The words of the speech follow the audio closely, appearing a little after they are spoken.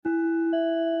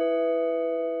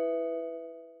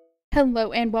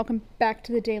Hello and welcome back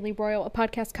to the Daily Royal, a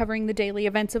podcast covering the daily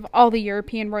events of all the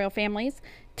European royal families.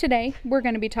 Today, we're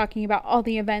going to be talking about all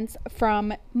the events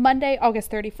from Monday, August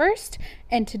 31st,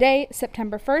 and today,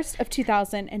 September 1st of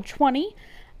 2020.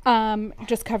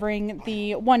 Just covering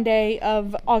the one day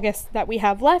of August that we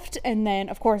have left, and then,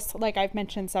 of course, like I've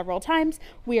mentioned several times,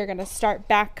 we are going to start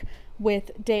back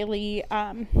with daily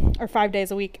or 5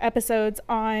 days a week episodes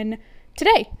on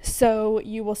today. So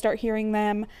you will start hearing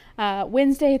them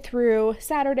Wednesday through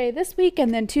Saturday this week,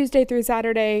 and then Tuesday through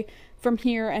Saturday from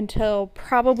here until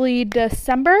probably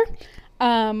December,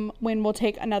 when we'll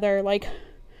take another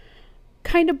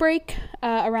kind of break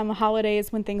around the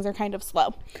holidays when things are kind of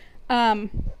slow. But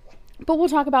we'll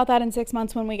talk about that in 6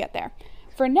 months when we get there.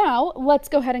 For now, let's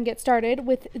go ahead and get started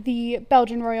with the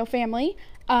Belgian royal family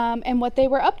and what they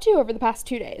were up to over the past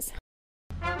 2 days.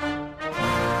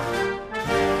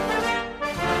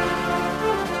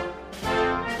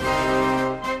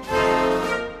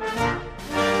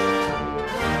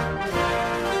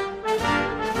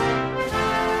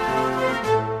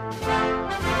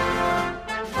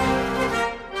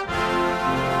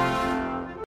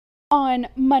 On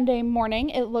Monday morning,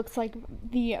 it looks like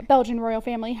the Belgian royal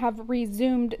family have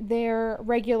resumed their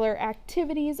regular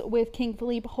activities, with King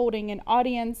Philippe holding an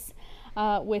audience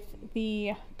with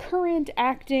the current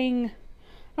acting,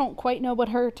 I don't quite know what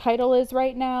her title is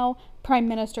right now, Prime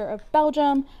Minister of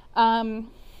Belgium.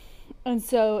 And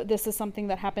so this is something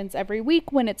that happens every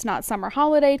week when it's not summer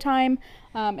holiday time.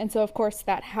 And so, of course,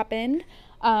 that happened,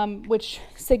 which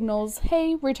signals,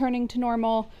 hey, returning to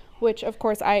normal, which, of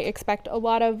course, I expect a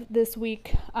lot of this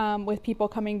week with people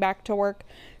coming back to work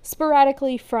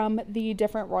sporadically from the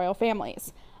different royal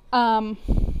families. And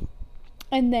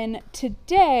then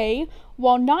today,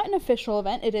 while not an official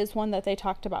event, it is one that they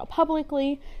talked about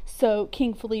publicly. So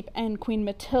King Philippe and Queen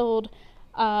Mathilde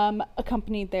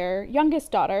accompanied their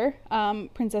youngest daughter,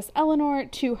 Princess Eleanor,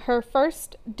 to her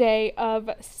first day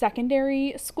of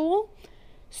secondary school.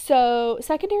 So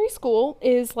secondary school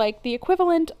is like the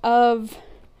equivalent of,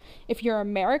 if you're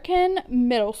American,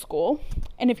 middle school.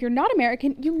 And if you're not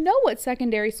American, you know what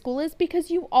secondary school is because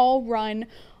you all run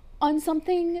on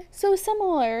something so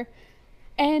similar.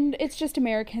 And it's just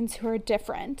Americans who are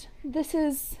different. This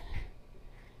is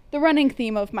the running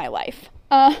theme of my life.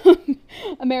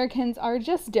 Americans are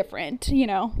just different,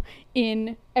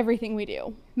 in everything we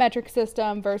do. Metric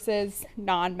system versus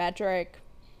non-metric.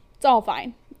 It's all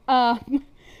fine.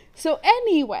 So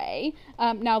anyway,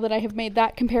 now that I have made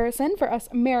that comparison for us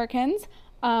Americans,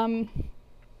 Eleanor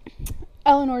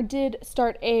did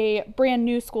start a brand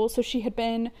new school. So she had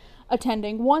been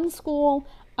attending one school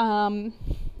and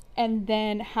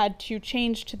then had to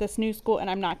change to this new school. And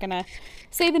I'm not going to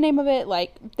say the name of it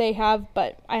like they have,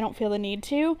 but I don't feel the need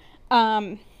to.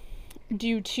 So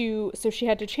she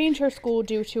had to change her school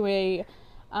due to a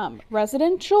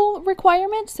residential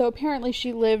requirement. So apparently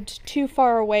she lived too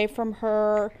far away from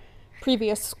her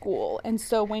previous school, and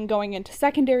so when going into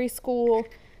secondary school,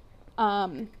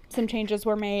 some changes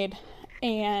were made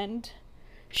and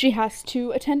she has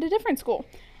to attend a different school.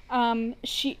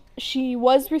 She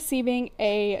was receiving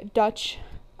a Dutch,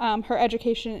 her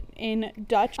education in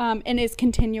Dutch, and is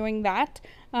continuing that.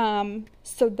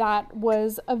 So that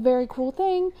was a very cool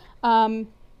thing.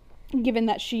 Given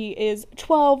that she is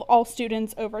 12, all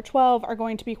students over 12 are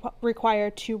going to be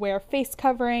required to wear face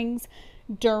coverings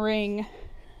during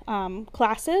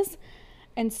classes.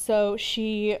 And so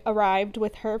she arrived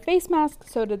with her face mask.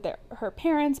 So did her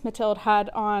parents. Mathilde had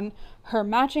on her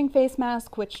matching face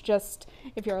mask, which just,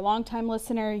 if you're a longtime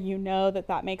listener, you know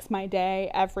that makes my day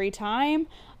every time.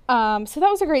 So that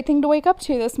was a great thing to wake up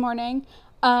to this morning.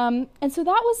 And so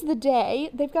that was the day.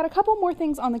 They've got a couple more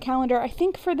things on the calendar, I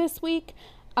think, for this week.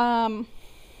 And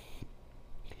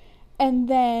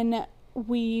then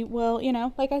we will,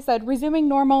 like I said, resuming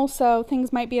normal, so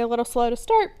things might be a little slow to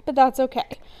start, but that's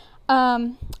okay.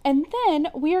 And then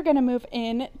we are going to move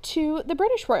in to the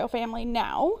British royal family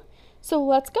now, so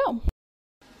let's go.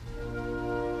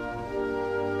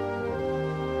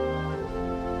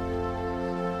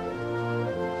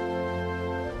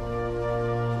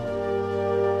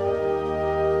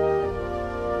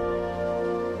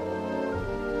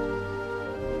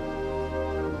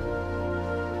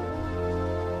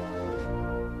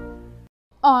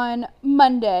 On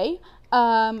Monday,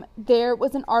 there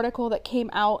was an article that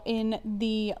came out in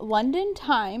the London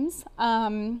Times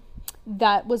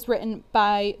that was written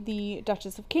by the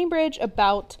Duchess of Cambridge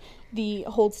about the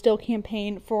Hold Still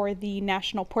campaign for the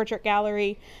National Portrait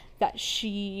Gallery that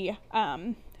she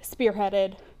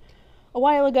spearheaded a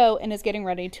while ago and is getting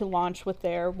ready to launch with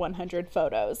their 100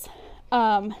 photos.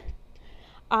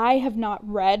 I have not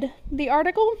read the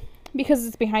article, because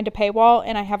it's behind a paywall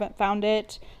and I haven't found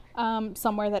it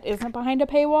somewhere that isn't behind a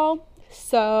paywall.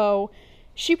 So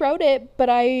she wrote it, but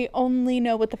I only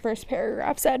know what the first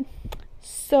paragraph said.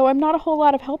 So I'm not a whole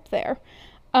lot of help there.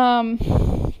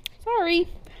 Sorry,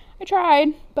 I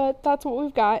tried, but that's what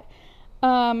we've got.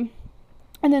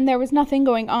 And then there was nothing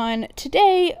going on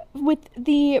today with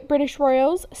the British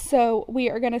Royals, so we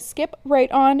are going to skip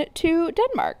right on to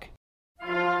Denmark.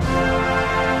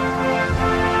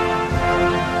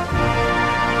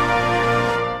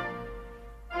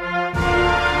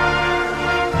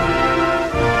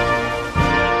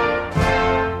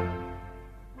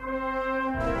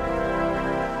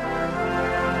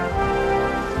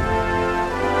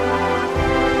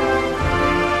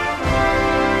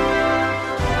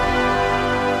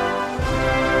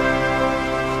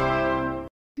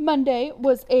 Monday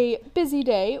was a busy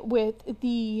day with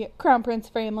the Crown Prince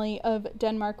family of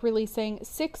Denmark releasing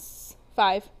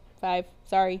 5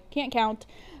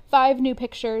 new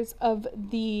pictures of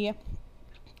the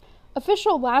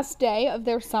official last day of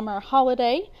their summer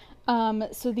holiday.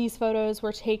 So these photos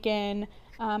were taken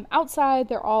outside.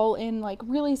 They're all in like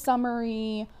really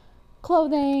summery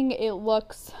clothing. It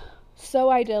looks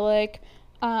so idyllic.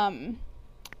 And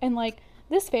like,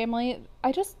 this family,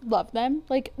 I just love them.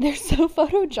 Like, they're so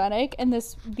photogenic, and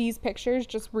these pictures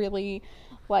just really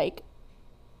like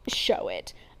show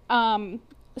it.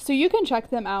 So you can check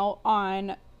them out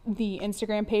on the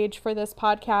Instagram page for this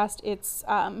podcast. It's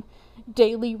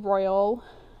Daily Royal,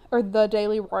 or The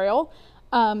Daily Royal.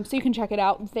 So you can check it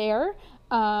out there,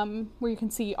 where you can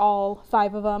see all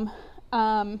 5 of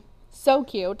them. So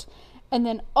cute. And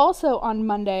then also on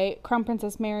Monday, Crown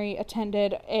Princess Mary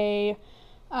attended a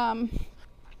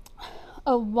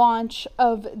launch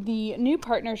of the new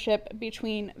partnership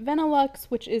between Benelux,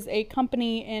 which is a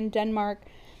company in Denmark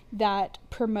that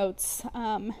promotes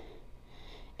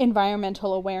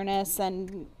environmental awareness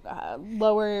and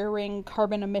lowering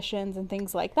carbon emissions and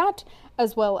things like that,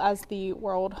 as well as the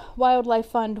World Wildlife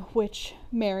Fund, which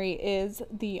Mary is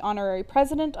the honorary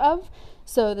president of.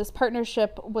 So this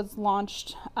partnership was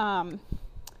launched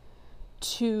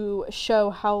to show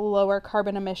how lower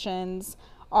carbon emissions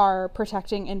are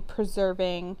protecting and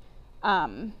preserving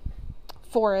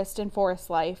forest and forest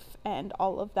life and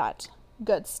all of that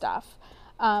good stuff.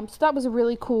 So that was a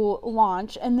really cool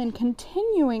launch. And then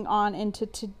continuing on into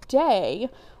today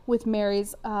with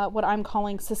Mary's what I'm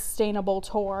calling sustainable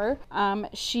tour,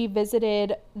 she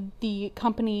visited the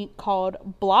company called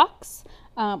Blocks,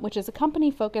 which is a company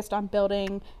focused on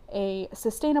building a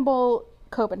sustainable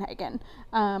Copenhagen.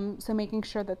 So making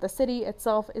sure that the city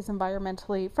itself is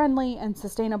environmentally friendly and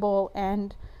sustainable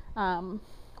and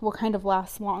will kind of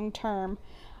last long term,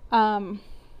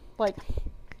 like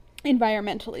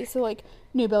environmentally. So like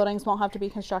new buildings won't have to be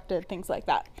constructed, things like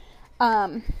that.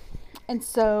 And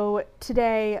so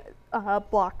today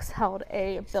Blocks held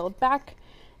a Build Back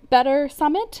Better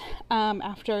summit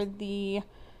after the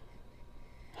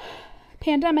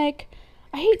pandemic.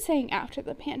 I hate saying after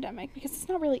the pandemic because it's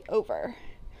not really over.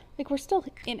 Like, we're still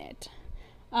in it.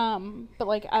 But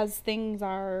like, as things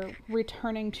are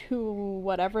returning to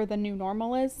whatever the new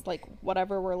normal is, like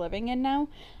whatever we're living in now,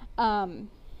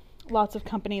 lots of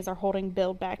companies are holding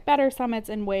Build Back Better summits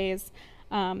in ways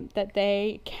that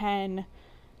they can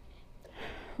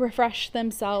refresh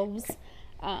themselves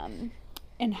and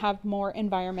have more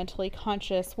environmentally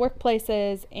conscious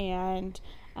workplaces and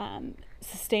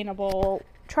sustainable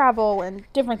travel and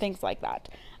different things like that.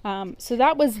 So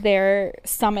that was their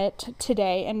summit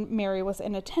today, and Mary was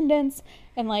in attendance,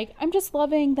 and like, I'm just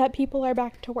loving that people are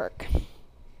back to work.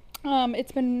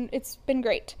 It's been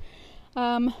great.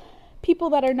 People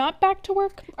that are not back to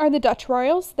work are the Dutch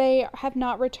royals. They have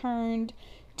not returned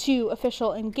to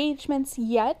official engagements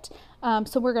yet.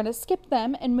 So we're going to skip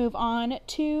them and move on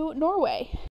to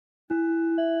Norway.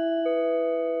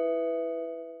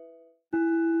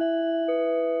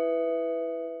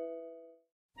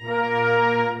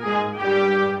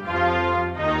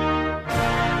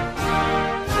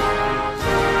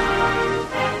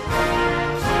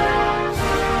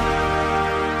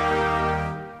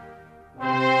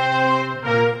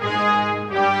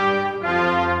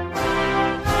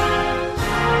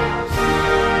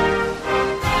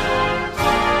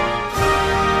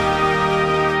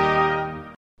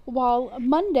 While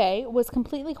Monday was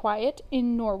completely quiet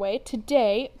in Norway,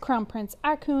 today Crown Prince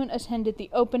Haakon attended the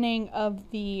opening of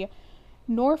the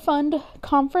Norfund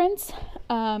conference.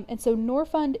 And so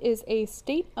Norfund is a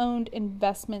state-owned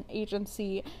investment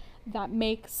agency that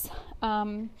makes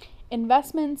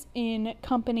investments in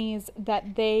companies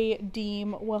that they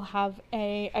deem will have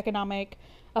a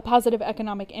positive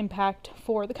economic impact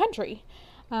for the country.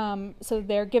 So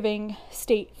they're giving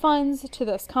state funds to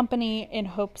this company in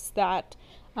hopes that,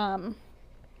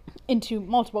 into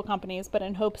multiple companies, but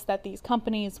in hopes that these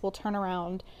companies will turn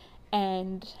around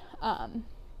and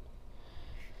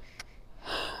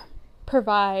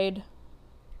provide,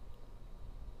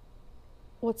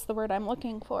 what's the word I'm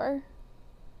looking for?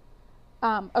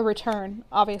 A return,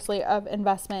 obviously, of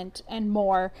investment and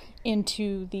more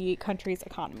into the country's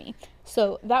economy.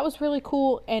 So that was really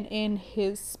cool. And in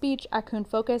his speech, Akun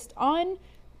focused on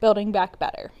building back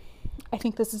better. I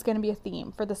think this is going to be a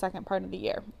theme for the second part of the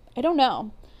year. I don't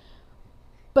know,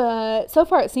 but so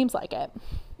far it seems like it.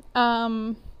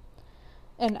 And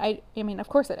I mean, of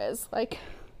course it is. Like,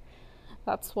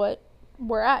 that's what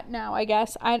we're at now, I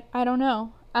guess. I don't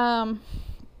know.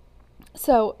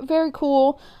 So very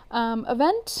cool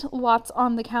event. Lots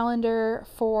on the calendar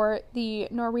for the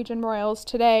Norwegian royals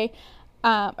today,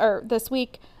 or this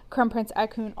week. Crown Prince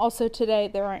Akun also today.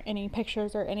 There aren't any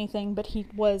pictures or anything, but he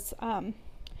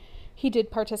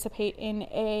did participate in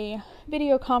a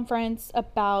video conference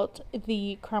about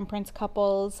the Crown Prince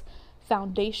couple's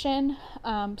foundation.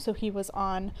 So he was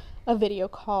on a video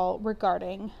call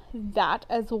regarding that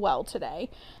as well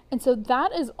today. And so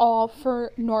that is all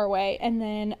for Norway. And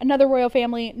then another royal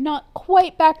family not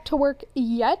quite back to work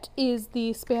yet is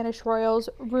the Spanish royals.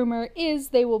 Rumor is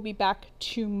they will be back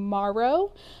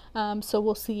tomorrow. So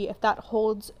we'll see if that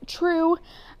holds true.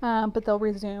 But they'll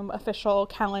resume official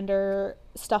calendar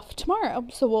stuff tomorrow.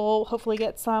 So we'll hopefully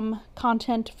get some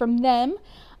content from them.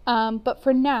 But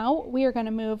for now, we are going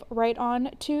to move right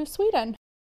on to Sweden.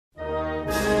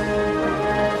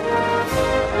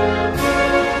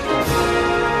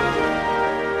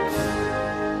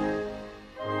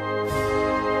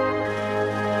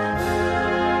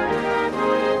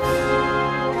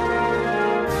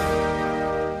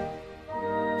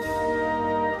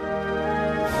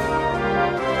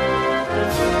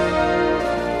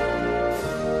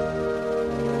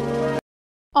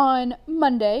 On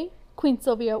Monday, Queen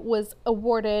Sylvia was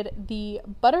awarded the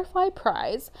Butterfly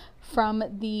Prize from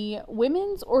the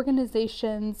Women's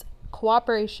Organizations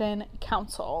Cooperation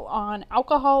Council on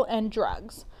Alcohol and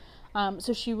Drugs.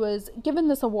 So she was given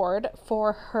this award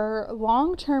for her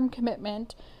long-term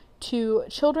commitment to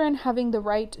children having the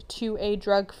right to a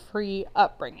drug-free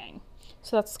upbringing.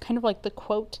 So that's kind of like the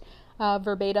quote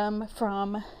verbatim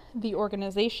from the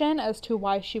organization as to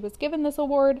why she was given this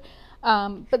award.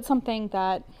 But something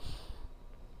that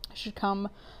should come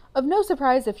of no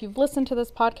surprise if you've listened to this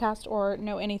podcast or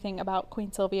know anything about Queen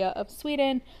Sylvia of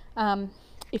Sweden.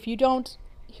 If you don't,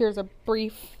 here's a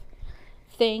brief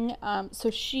thing. So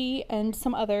she and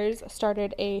some others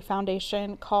started a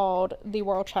foundation called the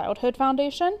World Childhood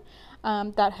Foundation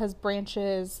that has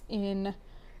branches in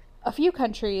a few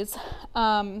countries.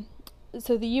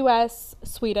 So the US,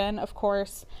 Sweden, of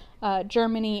course,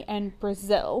 Germany, and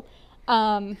Brazil.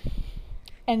 And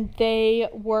they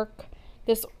work,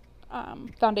 this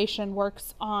foundation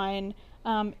works on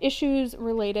issues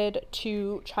related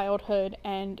to childhood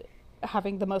and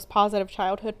having the most positive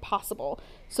childhood possible.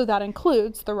 So that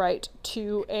includes the right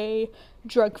to a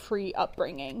drug-free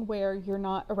upbringing where you're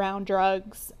not around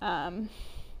drugs and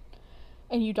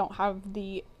you don't have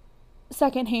the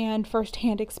secondhand,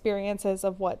 firsthand experiences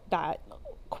of what that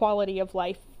quality of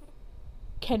life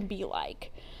can be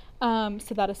like.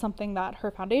 So that is something that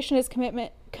her foundation is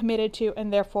committed to,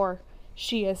 and therefore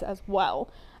she is as well.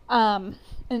 And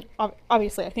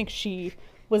obviously I think she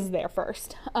was there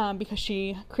first because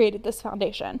she created this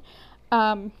foundation.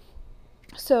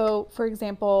 So for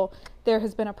example, there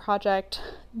has been a project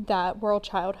that World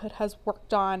Childhood has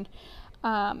worked on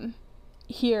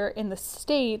here in the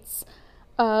States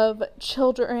of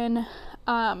children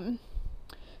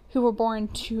who were born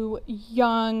to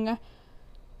young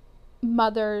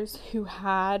mothers who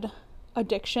had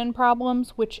addiction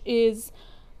problems, which is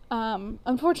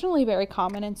unfortunately very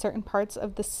common in certain parts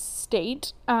of the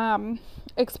state,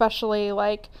 especially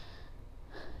like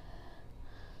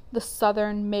the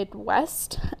southern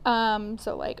Midwest,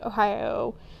 so like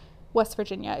Ohio, West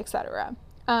Virginia, etc.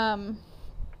 And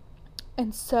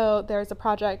so there's a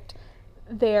project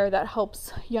there that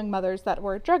helps young mothers that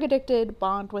were drug addicted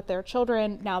bond with their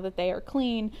children now that they are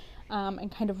clean,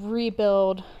 and kind of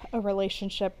rebuild a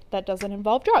relationship that doesn't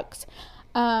involve drugs.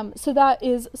 So that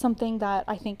is something that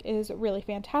I think is really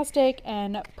fantastic,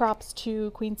 and props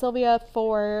to Queen Sylvia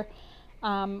for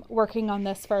working on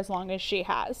this for as long as she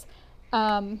has.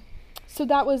 So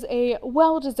that was a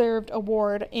well-deserved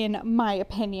award in my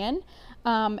opinion,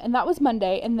 and that was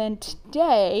Monday. And then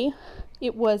today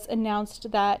it was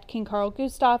announced that King Carl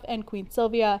Gustaf and Queen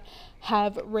Sylvia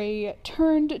have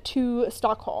returned to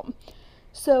Stockholm.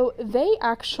 So they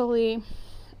actually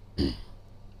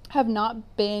have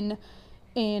not been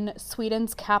in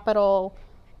Sweden's capital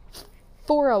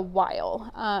for a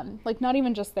while. Like, not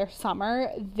even just their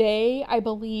summer. They, I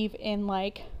believe,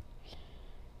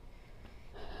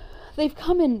 they've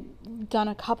come and done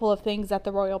a couple of things at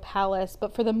the Royal Palace,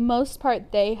 but for the most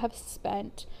part, they have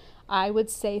spent, I would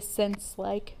say, since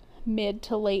like mid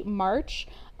to late March,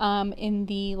 in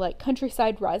the like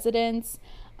countryside residence,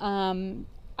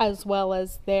 as well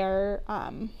as their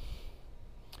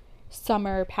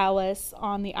summer palace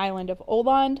on the island of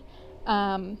Åland.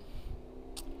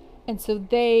 And so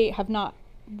they have not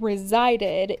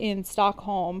resided in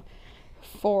Stockholm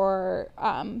for,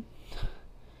 oh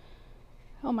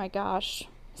my gosh,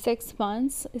 6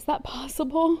 months. Is that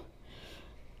possible?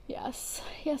 Yes,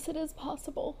 it is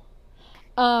possible.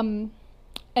 And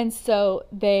so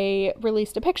they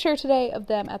released a picture today of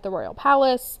them at the Royal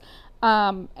Palace.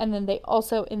 And then they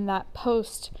also, in that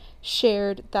post,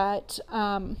 shared that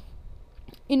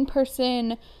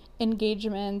in-person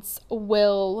engagements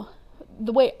will,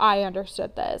 the way I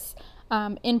understood this,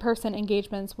 in-person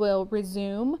engagements will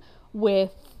resume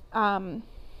with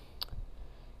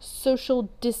social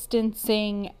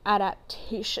distancing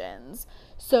adaptations.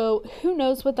 So who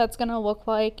knows what that's going to look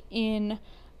like in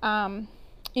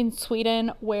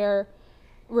Sweden, where,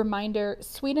 reminder,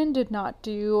 Sweden did not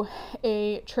do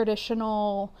a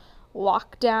traditional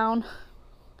lockdown,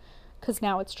 because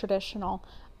now it's traditional,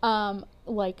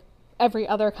 like every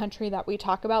other country that we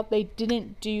talk about. They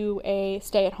didn't do a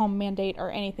stay-at-home mandate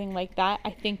or anything like that. I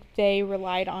think they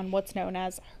relied on what's known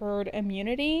as herd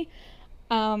immunity.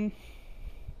 I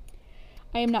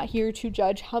am not here to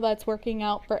judge how that's working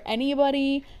out for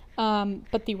anybody,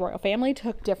 but the royal family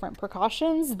took different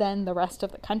precautions than the rest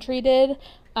of the country did.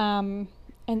 And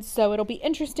so it'll be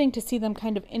interesting to see them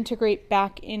kind of integrate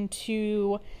back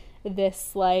into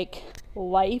this like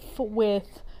life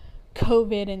with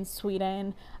COVID in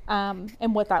Sweden,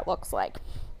 and what that looks like.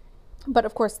 But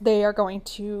of course, they are going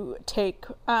to take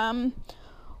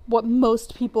what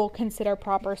most people consider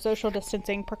proper social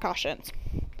distancing precautions.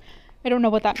 I don't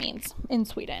know what that means in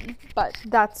Sweden, but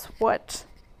that's what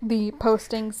the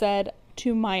posting said,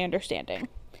 to my understanding.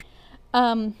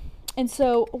 And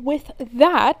so with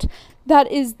that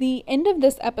is the end of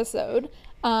this episode.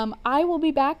 I will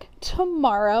be back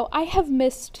tomorrow. I have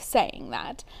missed saying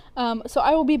that. So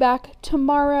I will be back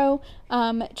tomorrow.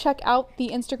 Check out the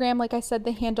Instagram. Like I said,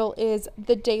 the handle is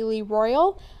The Daily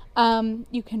Royal.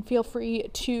 You can feel free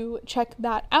to check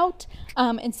that out,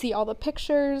 and see all the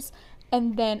pictures.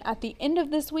 And then at the end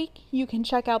of this week, you can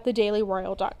check out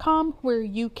thedailyroyal.com, where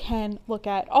you can look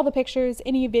at all the pictures,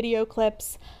 any video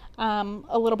clips,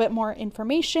 a little bit more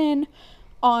information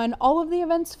on all of the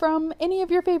events from any of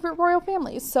your favorite royal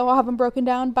families. So I'll have them broken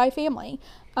down by family.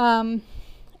 And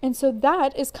so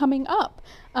that is coming up.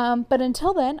 But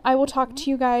until then, I will talk to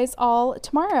you guys all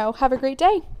tomorrow. Have a great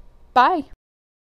day. Bye.